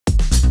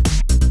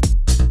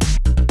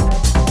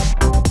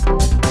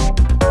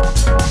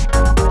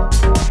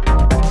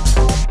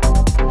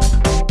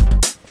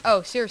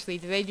Oh, seriously,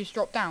 do they just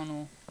drop down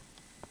or?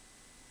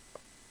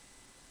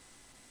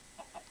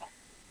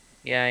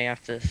 Yeah, you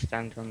have to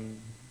stand on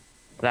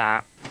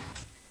that.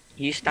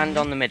 You stand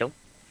on the middle.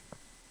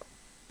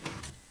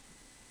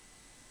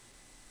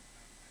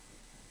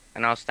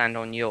 And I'll stand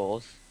on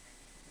yours.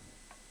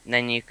 And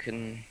then you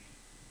can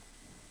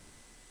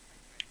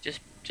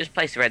just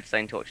place a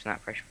redstone torch in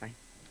that pressure plate.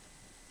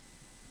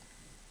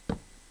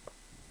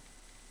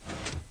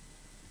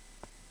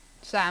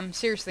 Sam,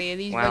 seriously, are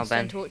these Wow, redstone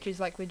Ben. torches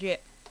like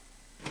legit?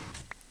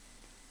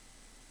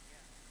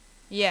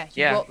 Yeah, you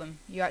Yeah. got them.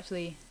 You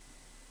actually...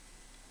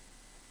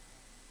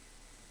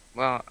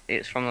 Well,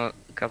 it's from a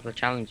couple of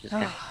challenges.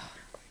 Yeah.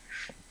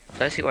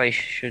 So I see why you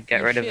should get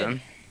You rid of should.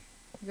 them.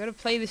 You gotta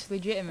play this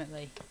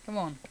legitimately. Come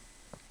on.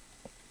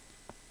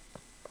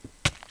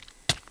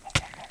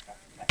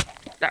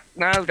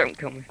 No, don't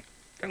kill me.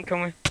 Don't kill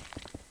me.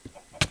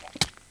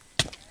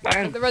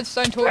 Ben. Put the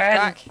redstone torch Ben.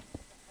 back.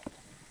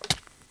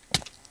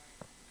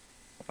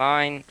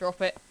 Fine.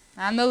 Drop it.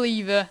 And the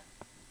lever.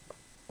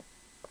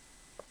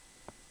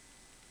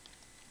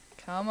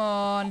 Come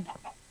on.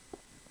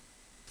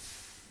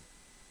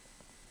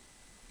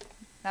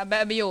 That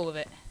better be all of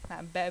it.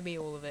 That better be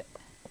all of it.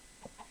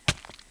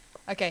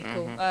 Okay,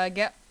 cool.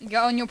 Get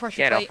on your pressure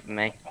Get plate. off of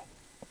me.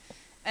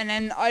 And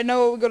then I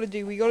know what we gotta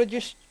do. We gotta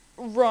just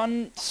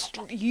run.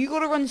 You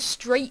gotta run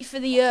straight for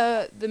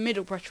the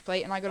middle pressure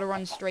plate, and I gotta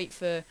run straight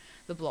for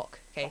the block.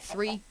 Okay,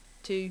 3,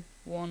 2,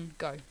 1,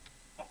 go.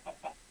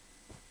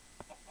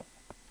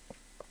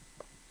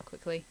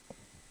 Quickly.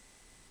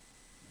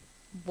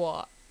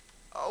 What?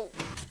 Oh,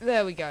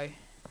 there we go.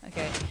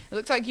 Okay, it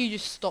looks like you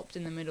just stopped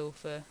in the middle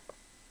for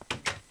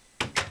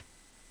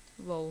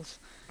lols.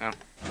 Oh.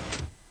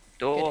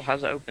 Door Good.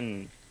 has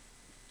opened.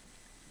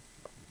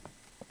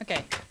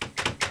 Okay.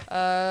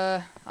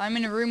 I'm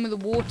in a room with a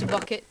water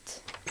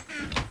bucket.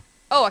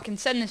 Oh, I can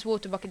send this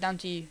water bucket down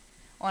to you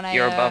on a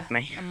You're above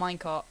me. a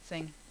minecart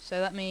thing. So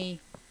let me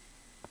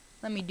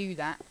do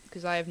that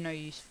because I have no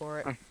use for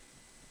it. Oh.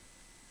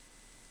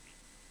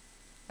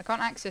 I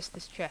can't access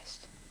this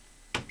chest.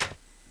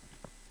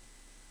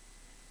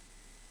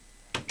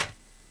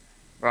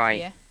 Right.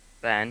 Yeah.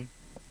 Then.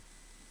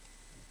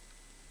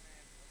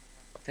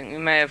 I think we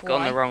may have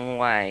gone the Why? wrong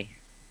way.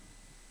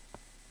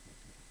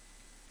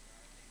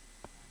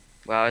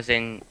 Well, as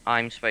in,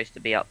 I'm supposed to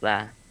be up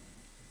there.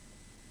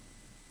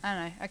 I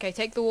don't know. Okay,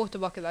 take the water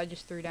bucket that I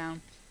just threw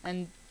down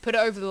and put it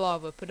over the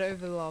lava. Put it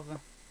over the lava.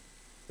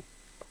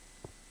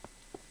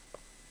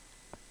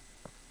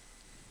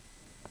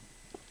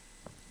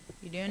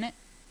 You doing it?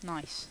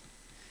 Nice.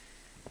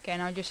 Okay,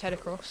 now just head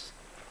across.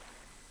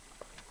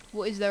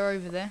 What is there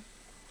over there?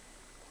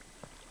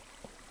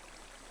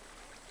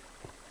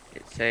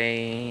 It's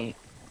a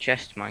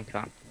chest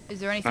minecart. Is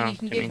there anything Oh, you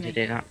can didn't give mean me?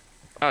 to do that.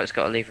 Oh, it's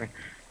got a lever in.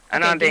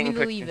 And Okay, I'm give me being the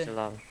pushed lever. into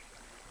lava.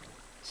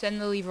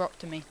 Send the lever up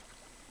to me.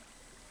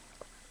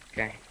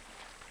 Okay.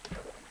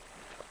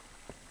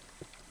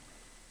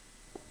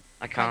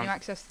 I Can can't. you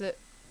access the...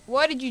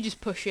 Why did you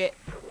just push it?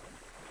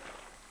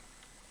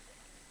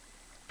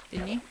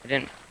 Didn't you? I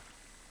didn't.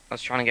 I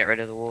was trying to get rid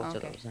of the water Okay.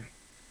 that was there.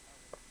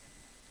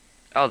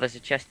 Oh, there's a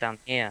chest down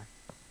here.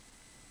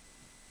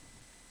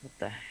 What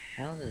the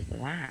hell is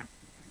that?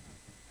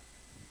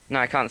 No,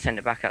 I can't send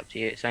it back up to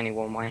you. It's only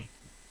one way.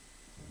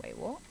 Wait,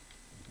 what?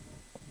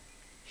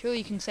 Surely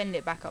you can send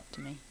it back up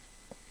to me.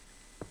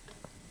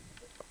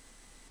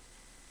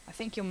 I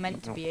think you're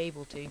meant to Nope. be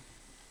able to.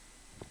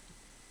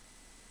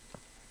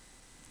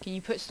 Can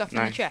you put stuff in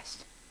No. the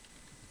chest?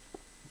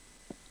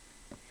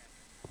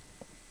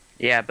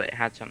 Yeah, but it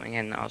had something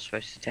in that I was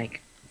supposed to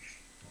take.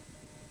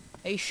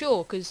 Are you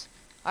sure? Because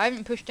I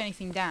haven't pushed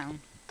anything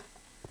down.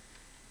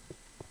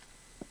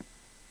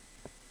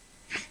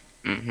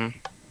 Mm-hmm.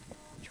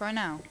 Try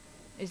now.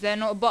 Is there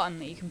not a button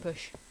that you can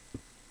push?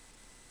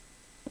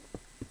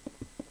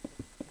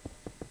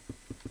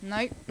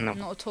 Nope, No.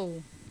 not at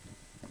all.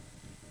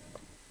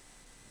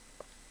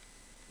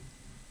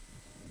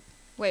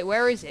 Wait,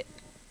 where is it?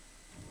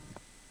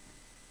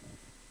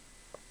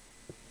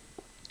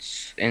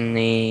 It's in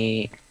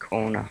the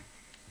corner.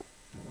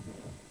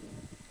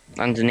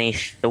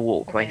 Underneath the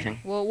walkway Okay. thing.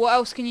 Well, what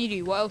else can you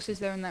do? What else is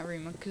there in that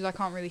room? Because I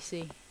can't really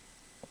see.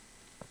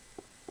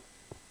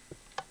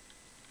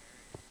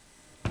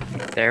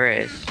 There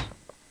is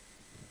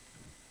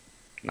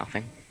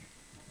nothing.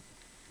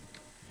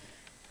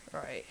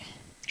 Right.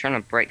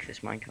 Trying to break this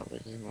minecart, but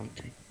it doesn't want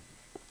to.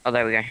 Oh,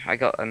 there we go. I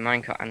got a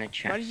minecart and a Why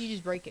chest. did you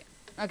just break it?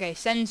 Okay,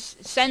 send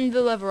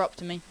the lever up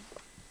to me.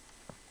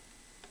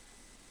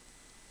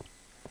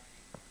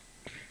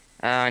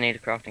 I need a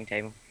crafting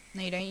table.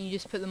 No, you don't. You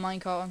just put the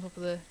minecart on top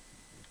of the...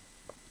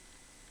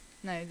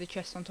 No, the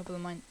chest on top of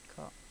the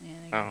minecart. Yeah,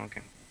 there you go. Oh,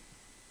 okay.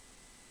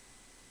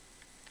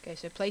 Okay,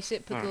 so place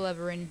it, put the Alright.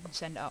 lever in, and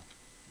send it up.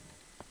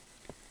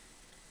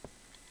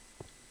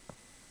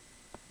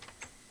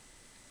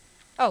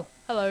 Oh,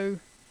 hello.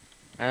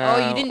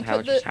 Oh, you didn't what the hell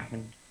put just the-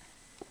 happened?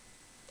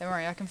 Don't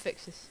worry, I can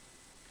fix this.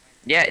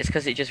 Yeah, it's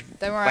because it just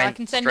Don't worry, I went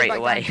can send it straight back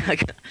away. down. I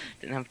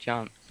didn't have a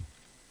chance.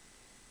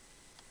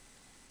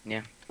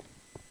 Yeah.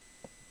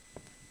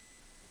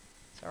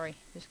 Sorry,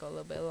 just got a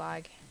little bit of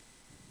lag.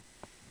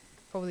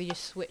 Probably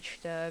just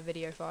switched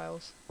video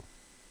files.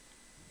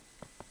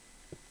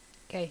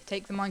 Okay,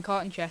 take the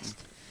minecart and chest.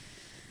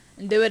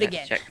 And do it Let's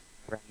again. check.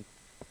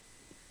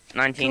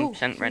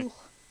 19% rent. Cool.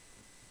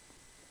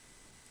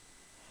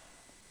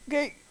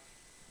 Okay.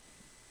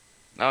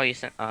 Oh, you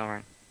sent. Oh,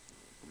 right.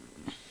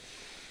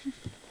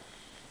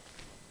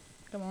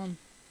 Come on.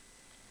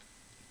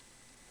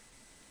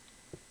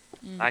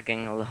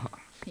 Lagging a lot.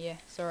 Yeah,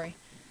 sorry.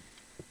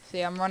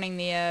 See, I'm running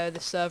the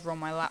server on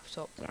my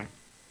laptop. Sorry.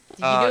 Did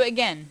you do it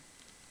again?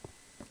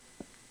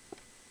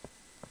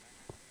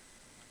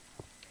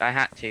 I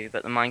had to,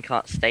 but the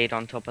minecart stayed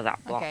on top of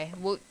that block. Okay,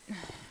 well...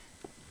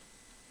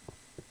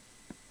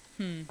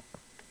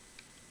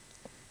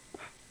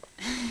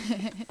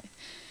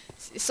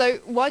 So,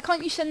 why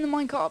can't you send the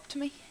minecart up to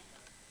me?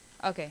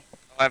 Okay.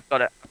 Oh, I've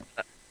got it.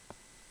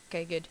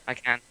 Okay, good. I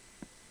can.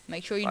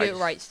 Make sure you do it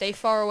right. Stay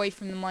far away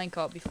from the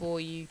minecart before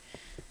you...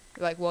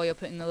 Like, while you're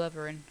putting the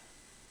lever in.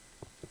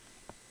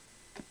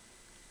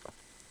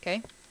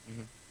 Okay?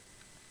 Mhm.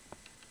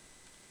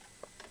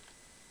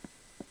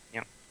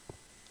 Yep.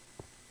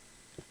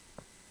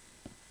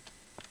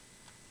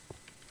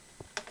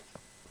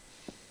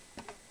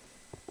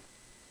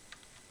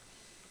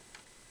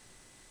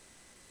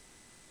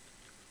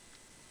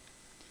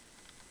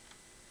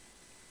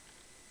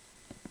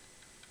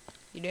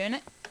 You doing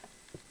it?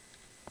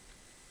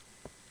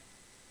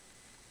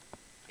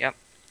 Yep.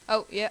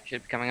 Oh, yeah.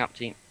 Should be coming up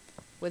to you.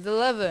 With the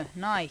lever.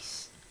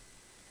 Nice.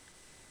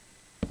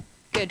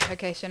 Good.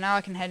 Okay, so now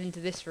I can head into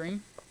this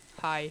room.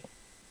 Hi.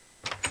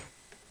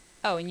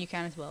 Oh, and you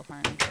can as well,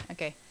 apparently.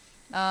 Okay.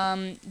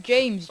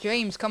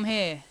 James, come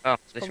here. Oh,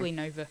 It's this probably one.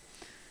 Nova.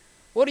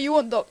 What do you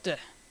want, Doctor?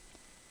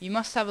 You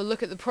must have a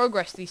look at the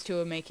progress these two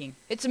are making.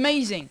 It's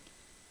amazing!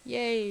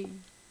 Yay!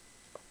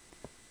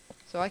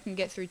 So I can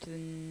get through to the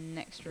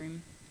next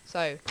room.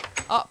 So,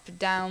 up,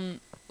 down,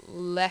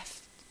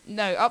 left...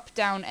 No, up,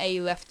 down, A,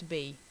 left,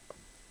 B.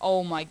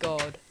 Oh my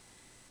god.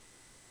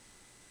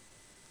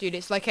 Dude,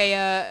 it's like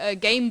a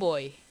Game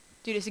Boy.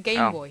 Dude, it's a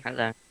Game Boy.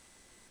 Hello.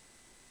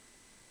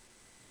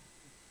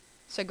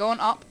 So go on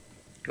up.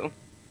 Cool.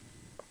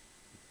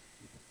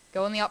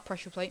 Go on the up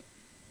pressure plate.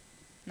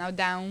 Now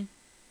down.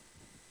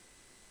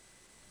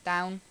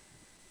 Down.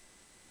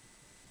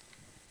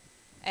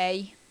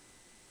 A.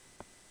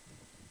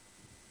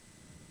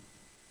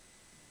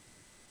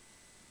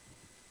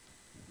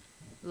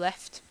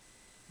 Left.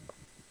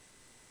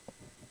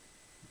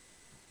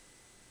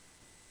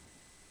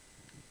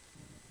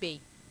 B.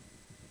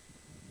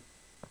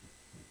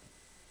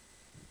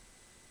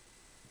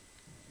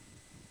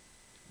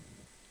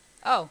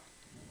 Oh.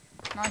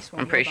 Nice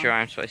one. I'm pretty well sure done.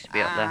 I'm supposed to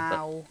be up there, but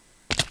Ow.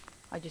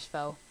 I just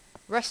fell.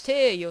 Rest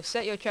here, you'll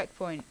set your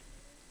checkpoint.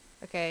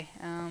 Okay,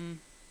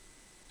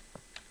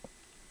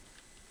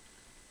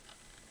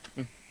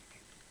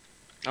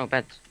 oh,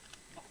 beds.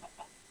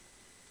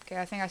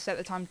 Okay, I think I set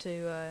the time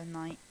to,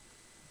 night.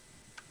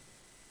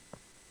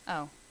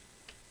 Oh.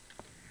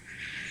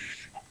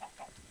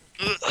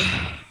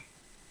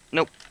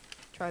 Nope.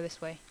 Try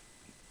this way.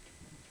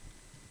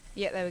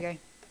 Yeah, there we go.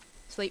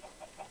 Sleep.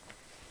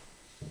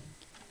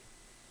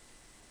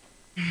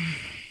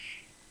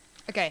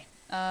 Okay,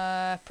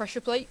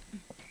 pressure plate.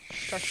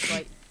 Pressure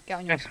plate. Get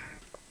on yours. Okay.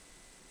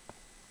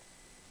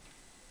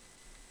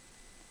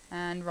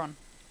 And run.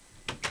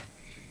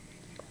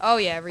 Oh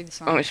yeah, read the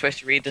sign. Oh, we're supposed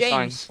to read the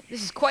James, signs.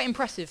 this is quite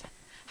impressive.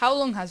 How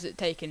long has it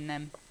taken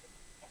them?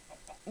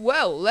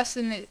 Well, less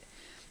than it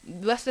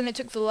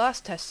took for the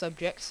last test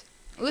subjects.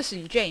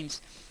 Listen,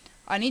 James,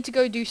 I need to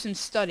go do some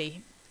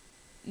study.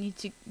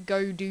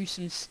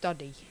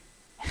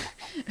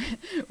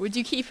 Would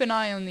you keep an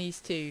eye on these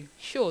two?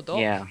 Sure, Doc.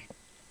 Yeah.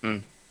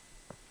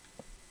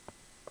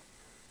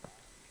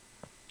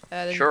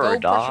 There's Sure, a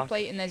gold pressure Doc.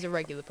 plate and there's a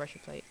regular pressure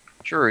plate.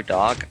 Sure,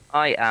 dog.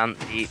 I am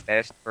the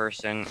best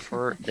person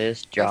for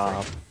this Go for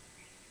job.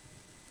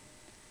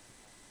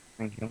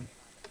 Thank you.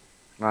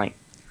 Right.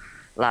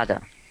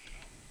 Ladder.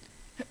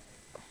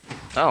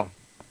 Oh.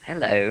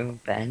 Hello,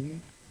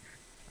 Ben.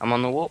 I'm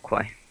on the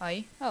walkway. Are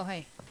you? Oh,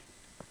 hey.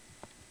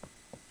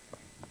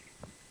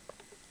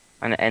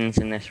 And it ends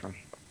in this room.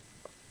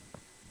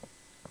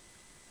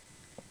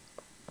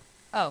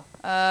 Oh,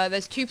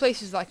 there's two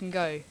places that I can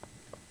go.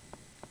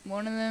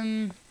 One of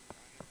them...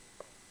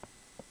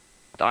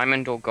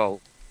 Diamond or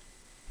gold?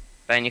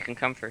 Ben, you can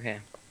come through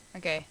here.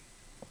 Okay.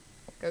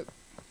 Go.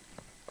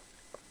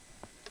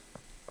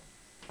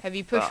 Have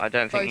you pushed But I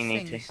don't think both you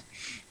need things? to.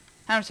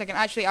 Hang on a second.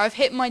 Actually, I've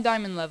hit my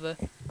diamond lever.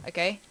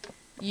 Okay.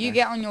 You Yeah.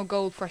 get on your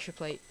gold pressure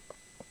plate.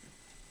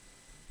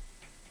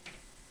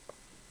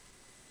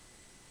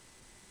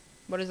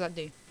 What does that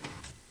do?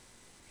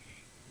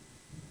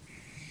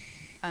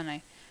 I don't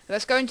know.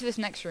 Let's go into this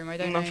next room. I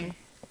don't know Nothing.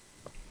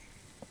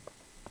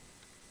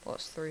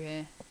 what's through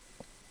here.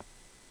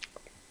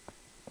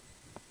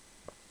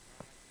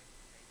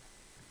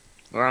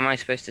 Or am I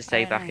supposed to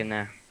stay don't back know. in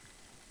there?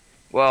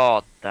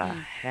 What the Hmm.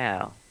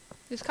 hell?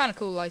 It's kind of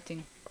cool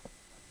lighting.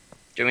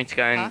 Do you want me to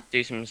go and Huh?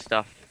 do some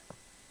stuff?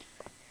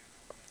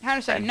 Hang on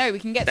a second. No, we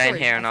can get Stay in through.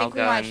 here I and think I'll we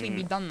go might actually and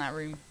be done that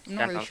room. I'm not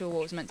stand really on- sure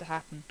what was meant to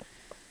happen.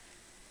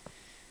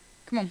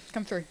 Come on,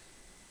 come through.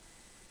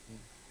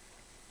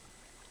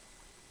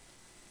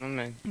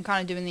 I'm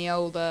kind of doing the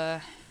old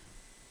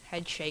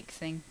head shake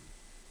thing,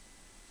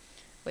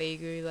 where you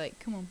go like,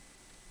 come on,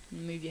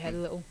 and move your head a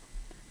little.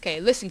 Okay,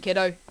 listen,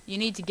 kiddo. You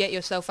need to get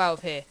yourself out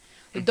of here.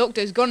 The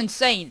doctor's gone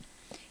insane.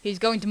 He's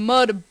going to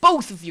murder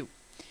both of you.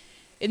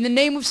 In the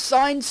name of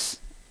science,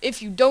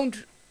 if you don't,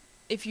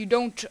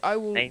 I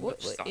will. Name What?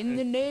 of In science.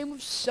 the name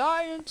of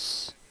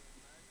science.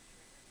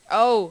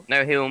 Oh.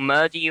 No, he'll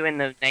murder you in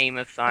the name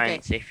of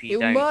science if you He'll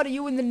don't. murder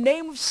you in the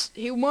name of.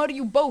 He'll murder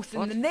you both in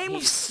What? the name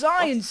of He-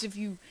 science if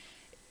you,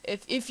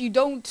 if you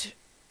don't.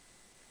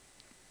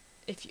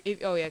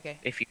 Oh yeah, okay.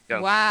 If you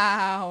don't.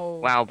 Wow.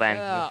 Wow, Ben,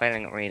 Shut you're up.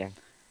 failing at reading.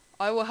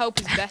 I will help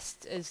as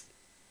best as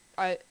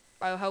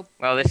I'll help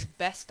Well, as this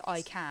best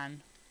I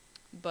can,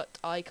 but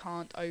I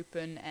can't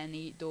open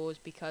any doors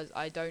because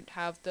I don't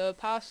have the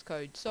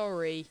passcode.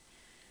 Sorry.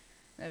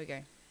 There we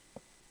go.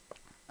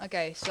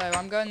 Okay, so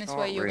I'm going this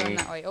way, you're going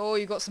that way. Oh,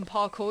 you got some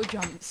parkour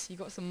jumps. You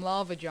got some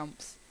lava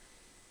jumps.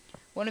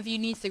 One of you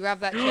needs to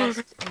grab that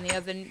chest, and the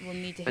other will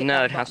need to hit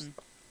nerd that has button.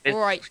 It's-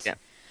 Alright. yeah.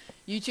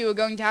 You two are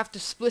going to have to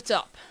split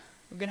up.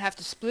 We're going to have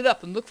to split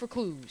up and look for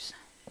clues.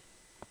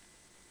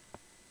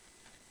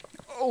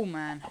 Oh,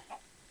 man.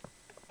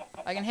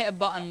 I can hit a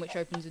button which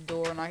opens a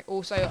door, and I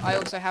also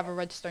have a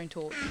redstone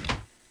torch.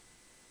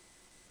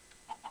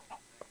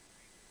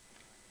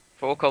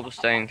 4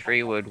 cobblestone,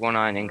 3 wood, 1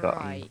 iron ingot,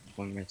 Right. and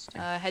 1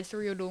 redstone. Head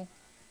through your door.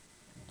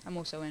 I'm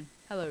also in.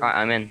 Hello. Right,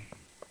 I'm in.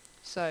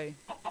 So,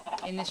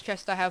 in this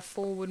chest I have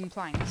 4 wooden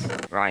planks.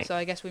 Right. So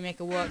I guess we make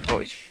a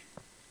workbench.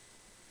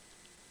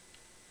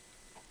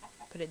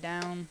 Put it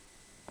down.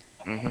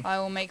 I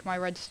will make my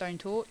redstone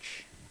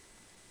torch.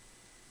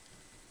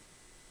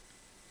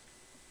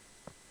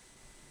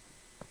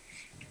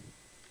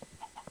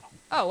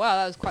 Oh wow,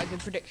 that was quite a good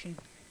prediction.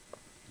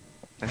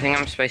 I think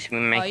I'm supposed to be Are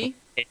making you?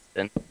 a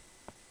piston.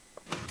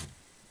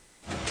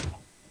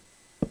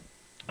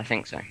 I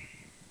think so.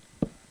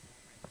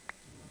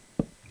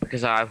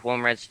 Because I have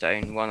 1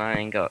 redstone, 1 iron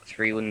ingot,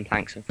 3 wooden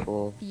planks, and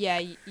 4.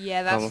 Yeah,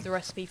 yeah, that's Well, the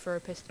recipe for a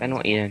piston. Ben,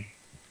 what are you doing?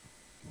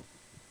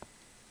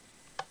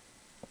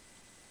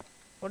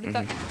 What did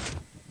that?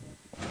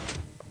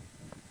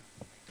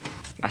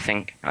 I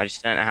think. I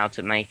just don't know how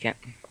to make it.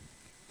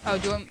 Oh,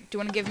 do you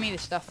want to give me the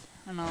stuff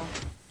and I'll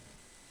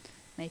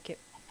make it?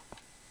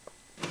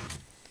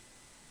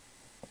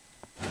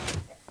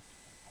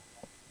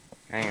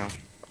 Hang on.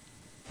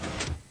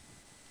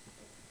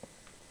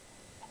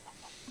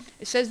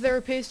 It says there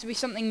appears to be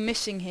something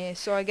missing here,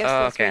 so I guess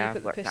Oh, that's okay, where you I've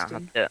put the worked out how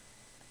piston. to do it.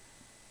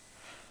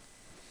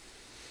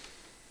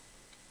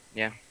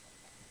 Yeah.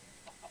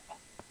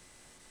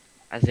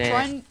 As in,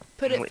 Try and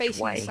put it which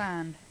facing way? the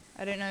sand.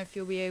 I don't know if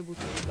you'll be able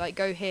to. Like,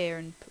 go here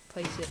and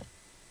place it.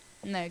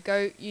 No,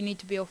 go. You need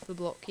to be off the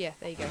block. Yeah,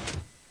 there you go.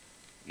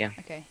 Yeah.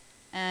 Okay.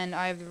 And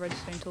I have the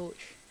redstone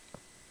torch.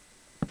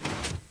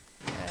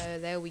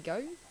 There we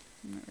go.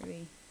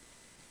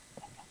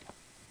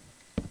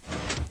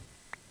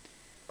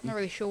 Not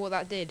really sure what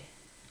that did.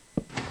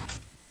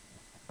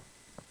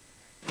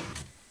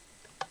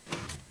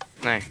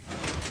 no.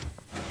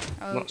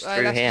 Oh, What's that's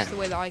through here? just the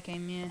way that I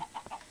came. Yeah.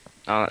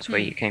 Oh, that's where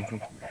you came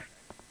from.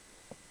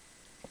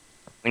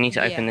 We need to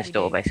Yeah, open this we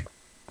door, do. basically.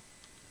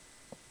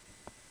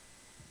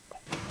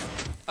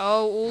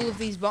 Oh, all of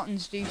these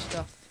buttons do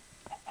stuff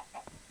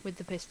with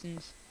the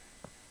pistons.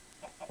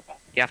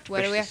 You have to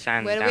Where push do we the have?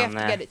 sand Where do down we have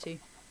there. to get it to?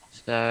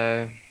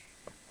 So,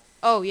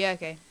 Oh yeah,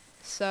 okay.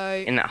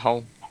 So in that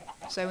hole.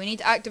 we need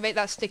to activate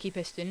that sticky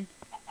piston.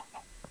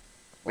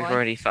 We've Why?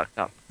 already fucked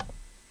up.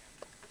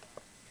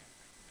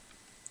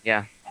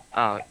 Yeah.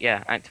 Oh,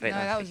 yeah, activate No,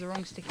 that. that was the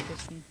wrong sticky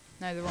piston.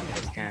 No, the wrong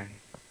piston. Okay.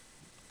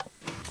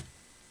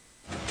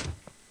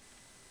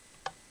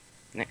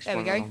 Next There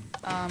we one.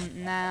 go.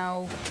 along.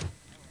 Now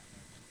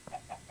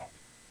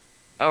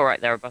Oh, right,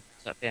 there are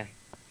buttons up here.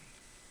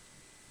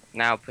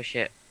 Now push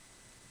it.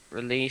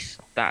 Release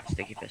that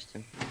sticky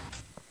piston.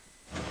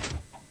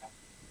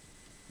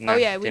 No, oh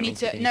yeah, we didn't need mean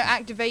to do no that.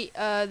 activate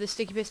the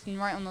sticky piston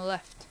right on the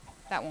left.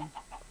 That one.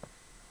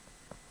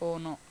 Or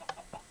not.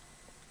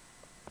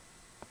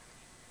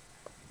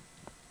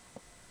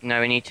 No,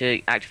 we need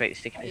to activate the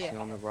sticky Yeah. piston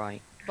on the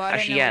right. But I don't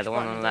Actually, know yeah, which the one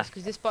button on it the does, left.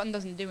 because this button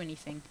doesn't do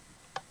anything.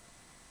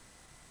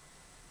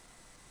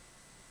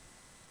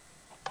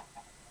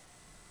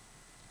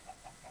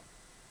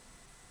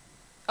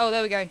 Oh,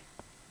 there we go.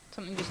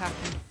 Something just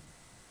happened.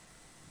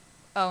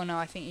 Oh no,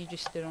 I think you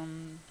just stood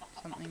on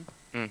something.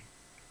 Hmm.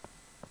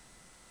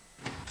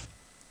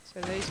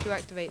 So those two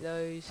activate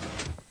those.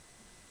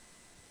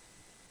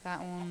 That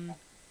one.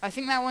 I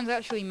think that one's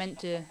actually meant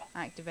to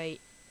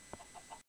activate